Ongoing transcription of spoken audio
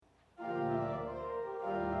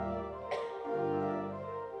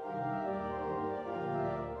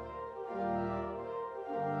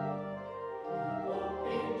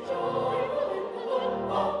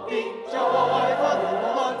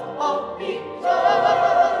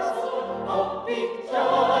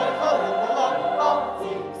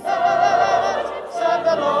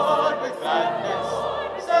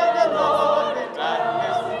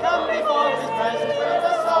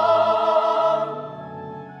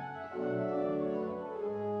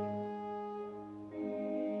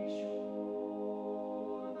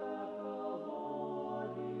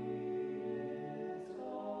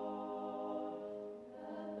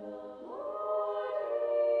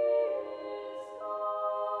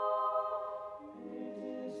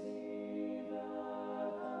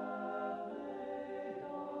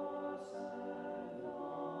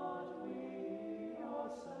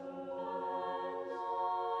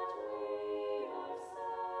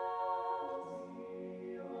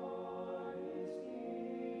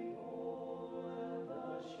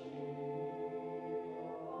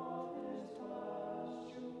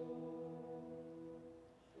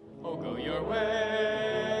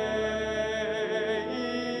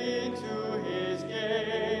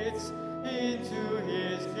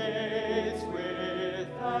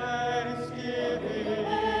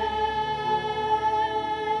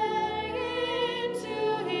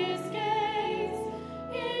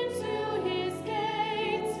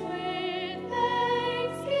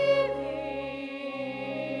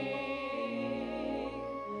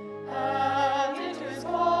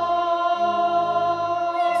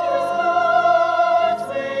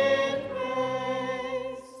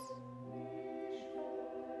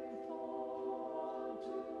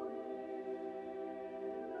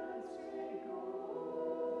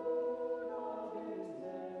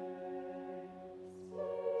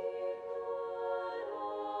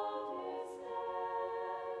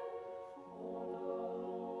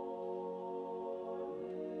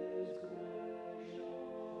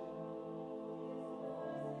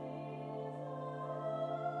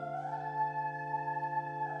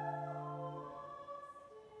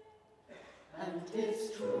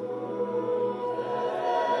It's true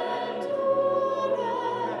that is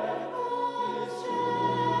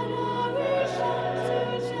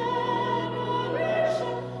generation to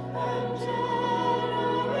generation and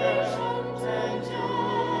generation to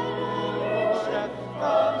generation,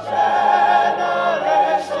 from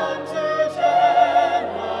generation to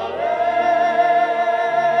generation.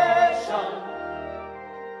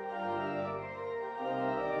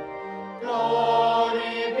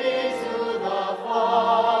 Glory be to the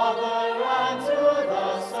Father and to the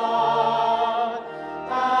Son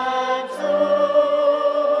and to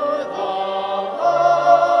the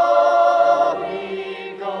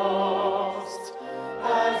Holy Ghost,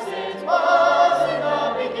 as it was in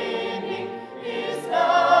the beginning, is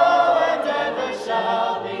now, and ever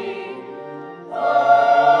shall be,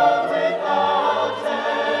 world without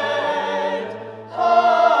end.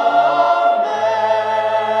 Amen.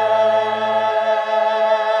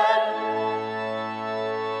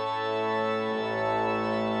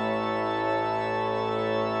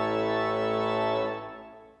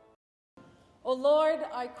 O Lord,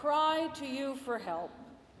 I cry to you for help.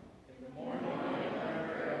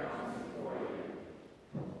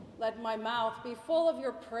 Let my mouth be full of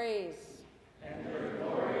your praise. And your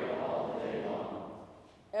glory all day long,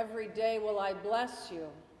 Every day will I bless you.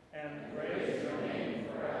 and praise your name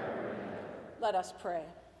forever and ever. Let us pray.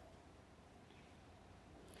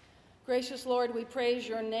 Gracious Lord, we praise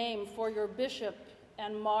your name for your bishop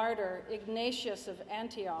and martyr, Ignatius of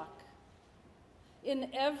Antioch. In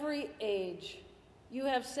every age, you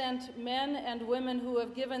have sent men and women who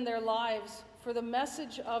have given their lives for the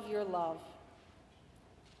message of your love.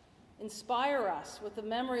 Inspire us with the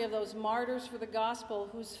memory of those martyrs for the gospel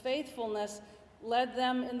whose faithfulness led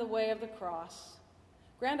them in the way of the cross.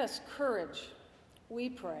 Grant us courage, we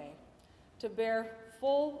pray, to bear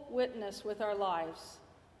full witness with our lives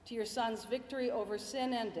to your Son's victory over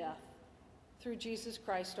sin and death, through Jesus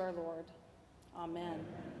Christ our Lord. Amen.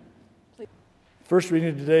 Please. First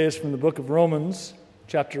reading today is from the book of Romans,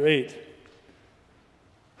 chapter 8.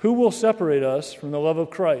 Who will separate us from the love of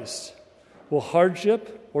Christ? Will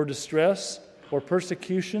hardship or distress or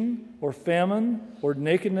persecution or famine or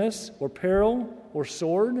nakedness or peril or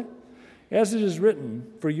sword? As it is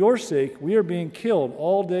written, for your sake we are being killed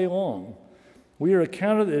all day long. We are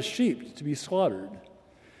accounted as sheep to be slaughtered.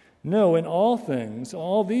 No, in all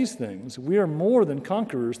these things, we are more than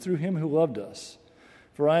conquerors through him who loved us.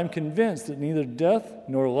 For I am convinced that neither death,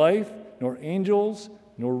 nor life, nor angels,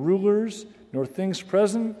 nor rulers, nor things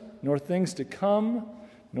present, nor things to come,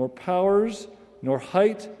 nor powers, nor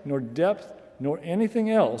height, nor depth, nor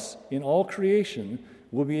anything else in all creation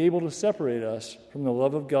will be able to separate us from the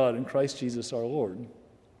love of God in Christ Jesus our Lord.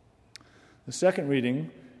 The second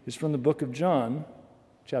reading is from the book of John,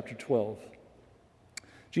 chapter 12.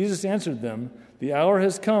 Jesus answered them, the hour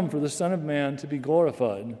has come for the Son of Man to be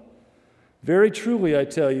glorified. Very truly, I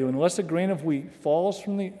tell you, unless a grain of wheat falls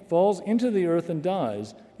into the earth and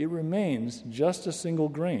dies, it remains just a single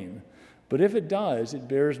grain. But if it dies, it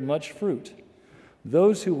bears much fruit.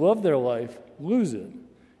 Those who love their life lose it,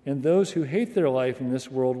 and those who hate their life in this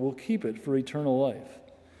world will keep it for eternal life.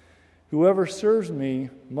 Whoever serves me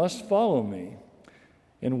must follow me,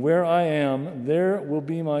 and where I am, there will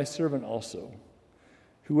be my servant also.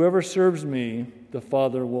 Whoever serves me, the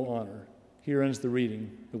Father will honor. Here ends the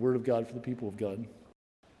reading, the word of God for the people of God.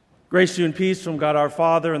 Grace to you and peace from God our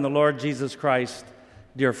Father and the Lord Jesus Christ,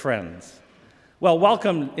 dear friends. Well,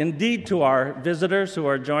 welcome indeed to our visitors who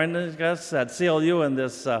are joining us at CLU in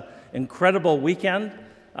this incredible weekend.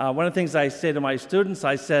 One of the things I say to my students,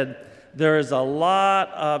 I said, there is a lot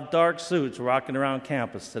of dark suits walking around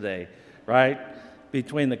campus today, right?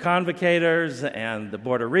 between the convocators and the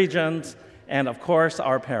Board of Regents, and of course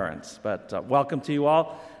our parents. But welcome to you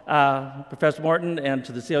all. Professor Morton, and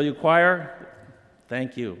to the CLU choir,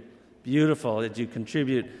 thank you. Beautiful that you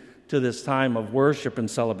contribute to this time of worship and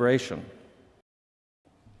celebration.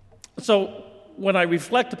 So when I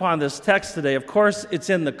reflect upon this text today, of course it's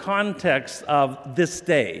in the context of this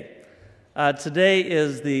day. Today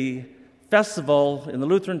is the festival in the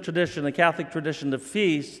Lutheran tradition, the Catholic tradition, the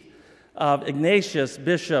feast of Ignatius,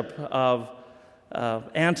 Bishop of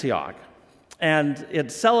Antioch. And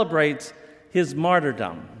it celebrates his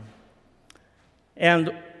martyrdom.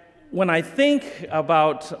 And when I think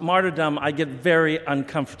about martyrdom, I get very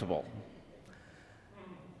uncomfortable,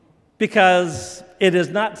 because it is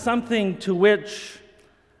not something to which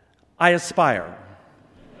I aspire.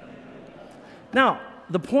 Now,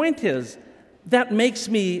 the point is, that makes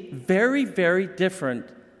me very, very different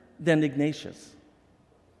than Ignatius.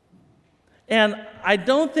 And I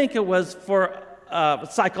don't think it was for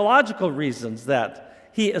psychological reasons that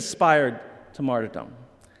he aspired to martyrdom.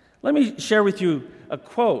 Let me share with you a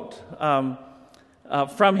quote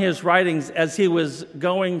from his writings as he was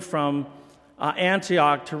going from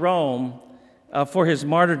Antioch to Rome for his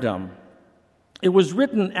martyrdom. It was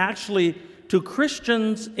written actually to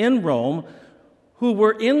Christians in Rome who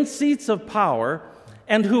were in seats of power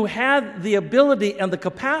and who had the ability and the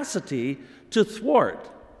capacity to thwart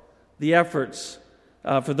the efforts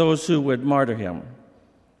for those who would martyr him.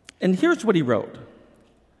 And here's what he wrote.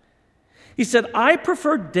 He said, "I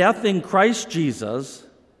prefer death in Christ Jesus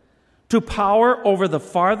to power over the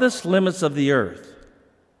farthest limits of the earth.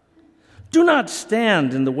 Do not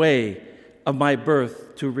stand in the way of my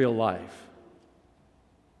birth to real life."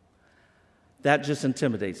 That just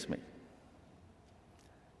intimidates me.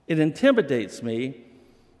 It intimidates me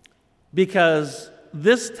because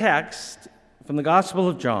this text from the Gospel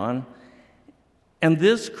of John and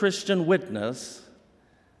this Christian witness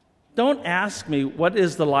don't ask me, what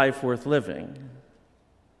is the life worth living?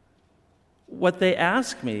 What they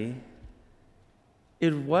ask me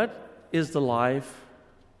is, what is the life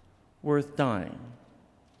worth dying?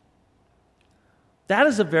 That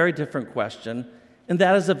is a very different question, and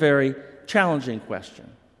that is a very challenging question.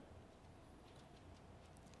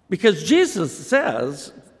 Because Jesus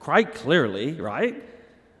says quite clearly, right,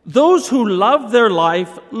 those who love their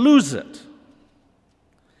life lose it.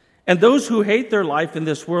 And those who hate their life in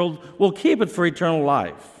this world will keep it for eternal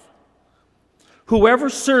life. Whoever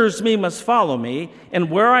serves me must follow me,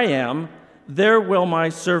 and where I am, there will my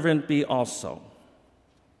servant be also.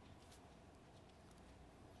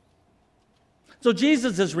 So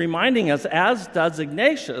Jesus is reminding us, as does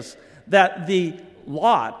Ignatius, that the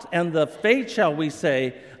lot and the fate, shall we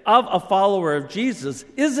say, of a follower of Jesus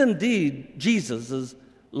is indeed Jesus'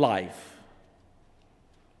 life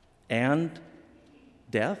and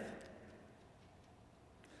death.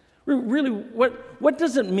 Really, what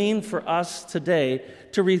does it mean for us today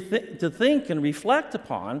to think and reflect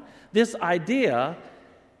upon this idea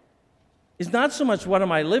is not so much what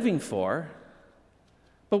am I living for,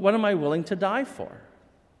 but what am I willing to die for?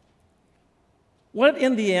 What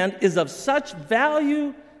in the end is of such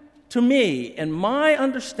value to me and my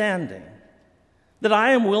understanding that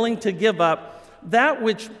I am willing to give up that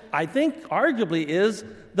which I think arguably is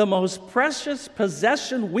the most precious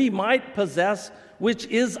possession we might possess, which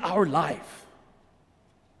is our life.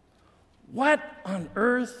 What on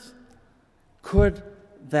earth could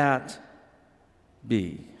that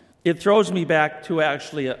be? It throws me back to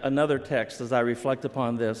actually another text as I reflect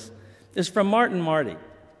upon this. It's from Martin Marty.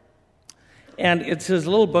 And it's his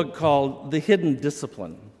little book called The Hidden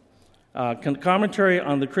Discipline, commentary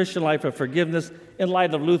on the Christian life of forgiveness in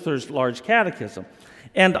light of Luther's Large Catechism.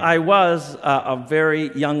 And I was a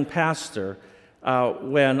very young pastor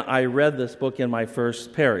when I read this book in my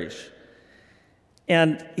first parish.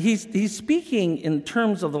 And he's speaking in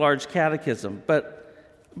terms of the Large Catechism, but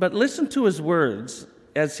listen to his words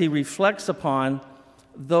as he reflects upon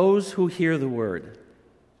those who hear the word.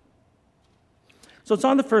 So it's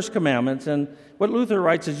on the first commandment, and what Luther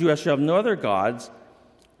writes is, "You shall have no other gods.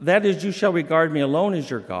 That is, you shall regard me alone as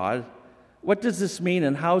your God." What does this mean,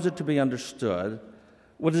 and how is it to be understood?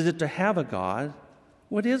 What is it to have a God?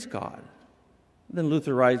 What is God? Then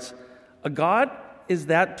Luther writes, "A God is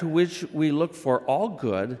that to which we look for all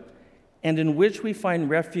good and in which we find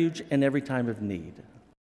refuge in every time of need."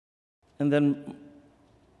 And then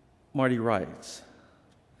Marty writes,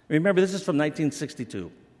 remember, this is from 1962.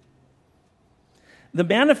 "The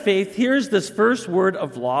man of faith hears this first word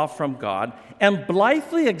of law from God and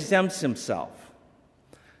blithely exempts himself."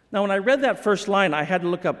 Now, when I read that first line, I had to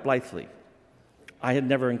look up blithely. I had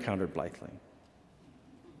never encountered blithely.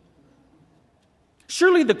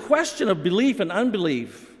 Surely the question of belief and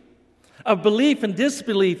unbelief, of belief and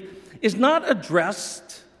disbelief, is not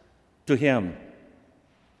addressed to him.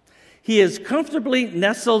 He is comfortably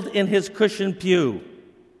nestled in his cushioned pew.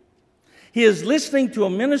 He is listening to a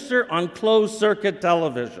minister on closed-circuit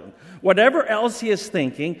television. Whatever else he is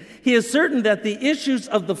thinking, he is certain that the issues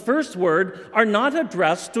of the first word are not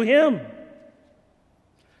addressed to him.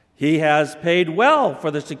 He has paid well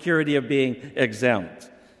for the security of being exempt.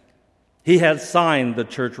 He has signed the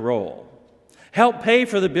church roll, helped pay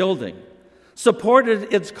for the building,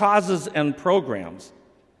 supported its causes and programs.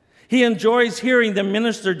 He enjoys hearing the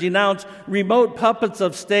minister denounce remote puppets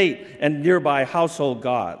of state and nearby household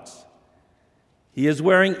gods. He is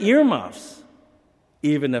wearing earmuffs,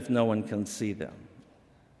 even if no one can see them.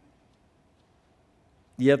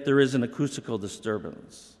 Yet there is an acoustical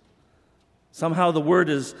disturbance. Somehow the word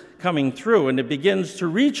is coming through and it begins to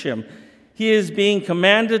reach him. He is being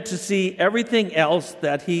commanded to see everything else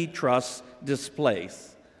that he trusts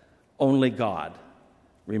displace. Only God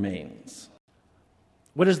remains.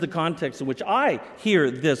 What is the context in which I hear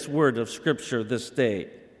this word of Scripture this day?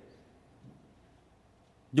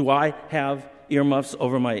 Do I have earmuffs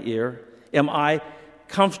over my ear? Am I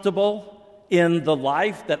comfortable in the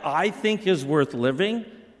life that I think is worth living?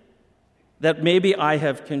 That maybe I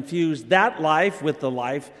have confused that life with the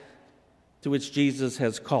life to which Jesus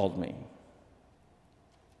has called me?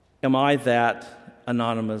 Am I that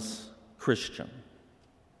anonymous Christian?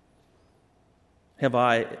 Have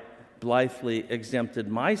I blithely exempted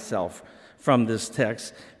myself from this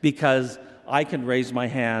text because I can raise my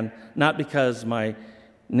hand, not because my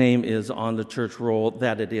name is on the church roll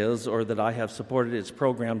that it is, or that I have supported its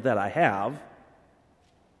program that I have?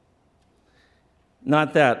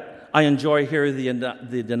 Not that I enjoy hearing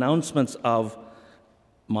the denouncements of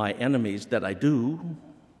my enemies, that I do,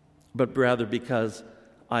 but rather because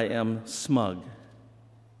I am smug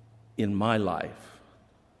in my life,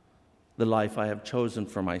 the life I have chosen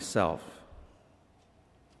for myself.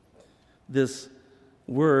 This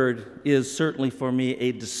word is certainly for me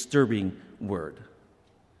a disturbing word,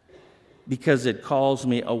 because it calls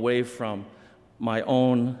me away from my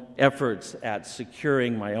own efforts at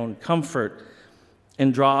securing my own comfort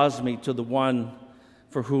and draws me to the one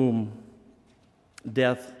for whom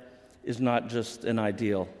death is not just an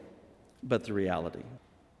ideal, but the reality.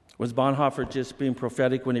 Was Bonhoeffer just being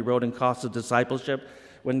prophetic when he wrote in Cost of Discipleship,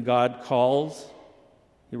 when God calls,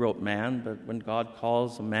 he wrote man, but when God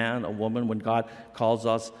calls a man, a woman, when God calls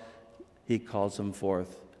us, he calls them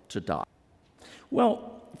forth to die?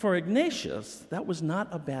 Well, for Ignatius, that was not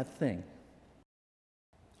a bad thing.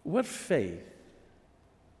 What faith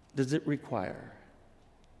does it require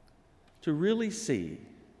to really see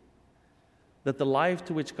that the life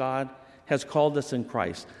to which God has called us in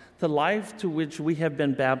Christ, the life to which we have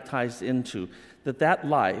been baptized into, that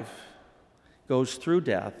life goes through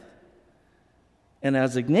death, and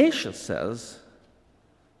as Ignatius says,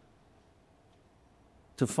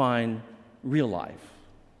 to find real life?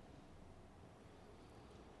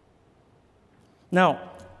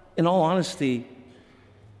 Now, in all honesty,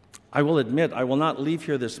 I will admit I will not leave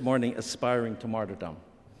here this morning aspiring to martyrdom.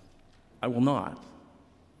 I will not.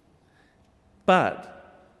 But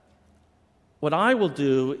what I will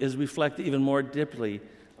do is reflect even more deeply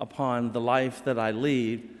upon the life that I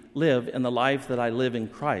live and the life that I live in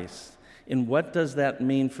Christ. And what does that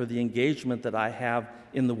mean for the engagement that I have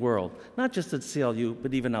in the world? Not just at CLU,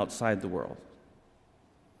 but even outside the world.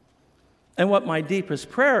 And what my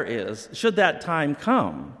deepest prayer is, should that time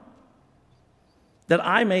come, that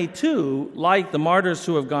I may too, like the martyrs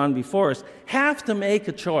who have gone before us, have to make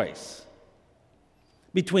a choice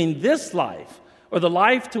between this life or the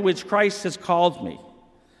life to which Christ has called me,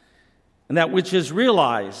 and that which is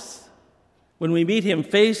realized when we meet him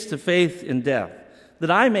face to face in death,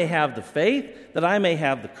 that I may have the faith, that I may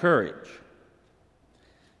have the courage,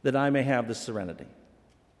 that I may have the serenity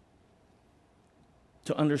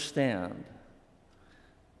to understand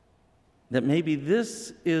that maybe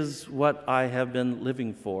this is what I have been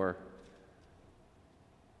living for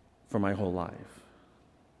my whole life.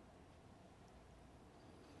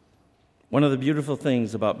 One of the beautiful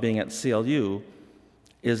things about being at CLU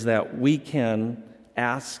is that we can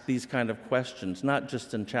ask these kind of questions, not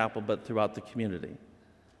just in chapel, but throughout the community.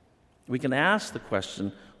 We can ask the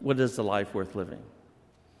question, what is the life worth living?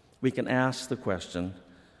 We can ask the question,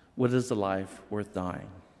 what is the life worth dying?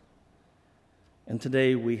 And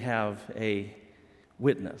today we have a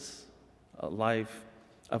witness, a life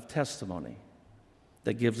of testimony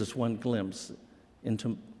that gives us one glimpse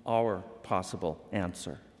into our possible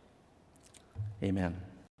answer. Amen.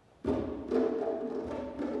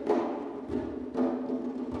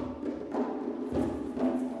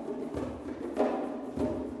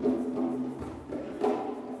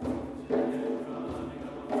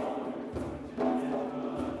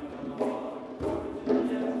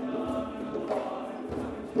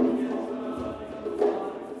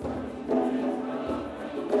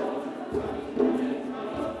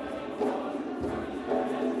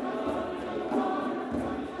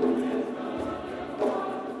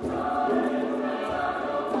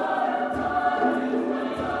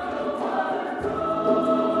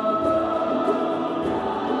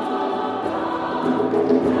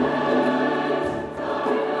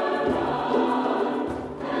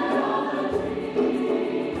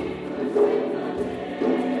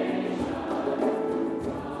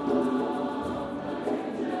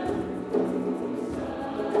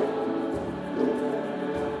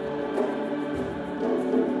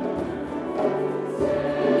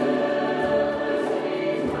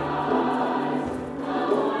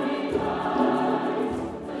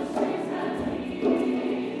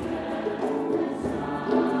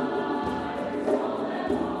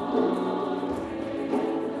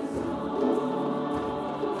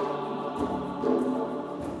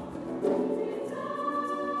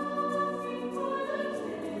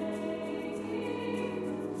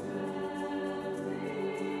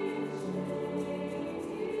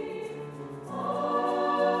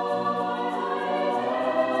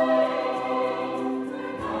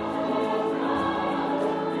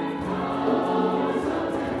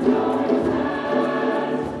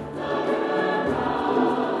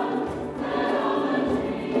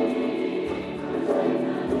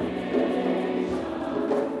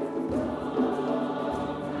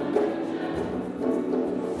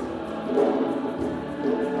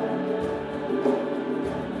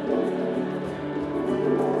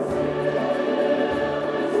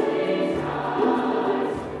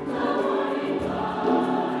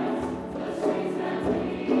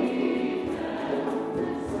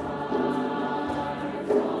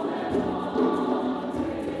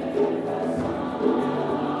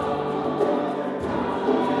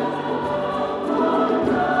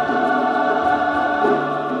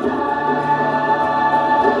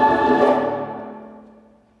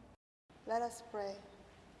 Let us pray.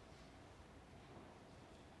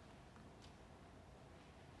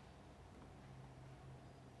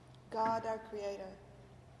 God, our Creator,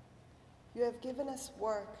 you have given us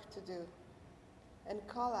work to do and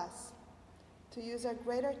call us to use our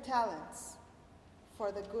greater talents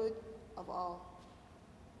for the good of all.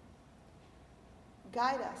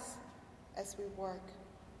 Guide us as we work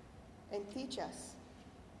and teach us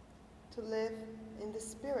to live in the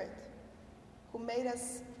Spirit who made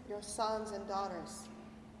us your sons and daughters,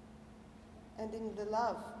 and in the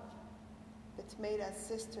love that made us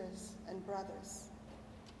sisters and brothers.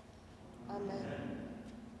 Amen.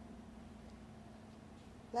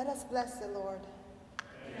 Let us bless the Lord.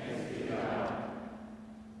 Thanks be to God.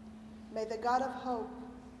 May the God of hope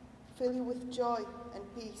fill you with joy and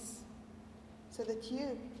peace, so that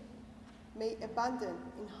you may abound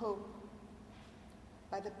in hope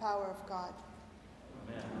by the power of God.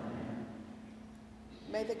 Amen.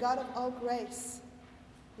 May the God of all grace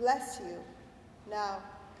bless you now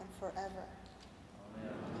and forever.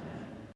 Amen.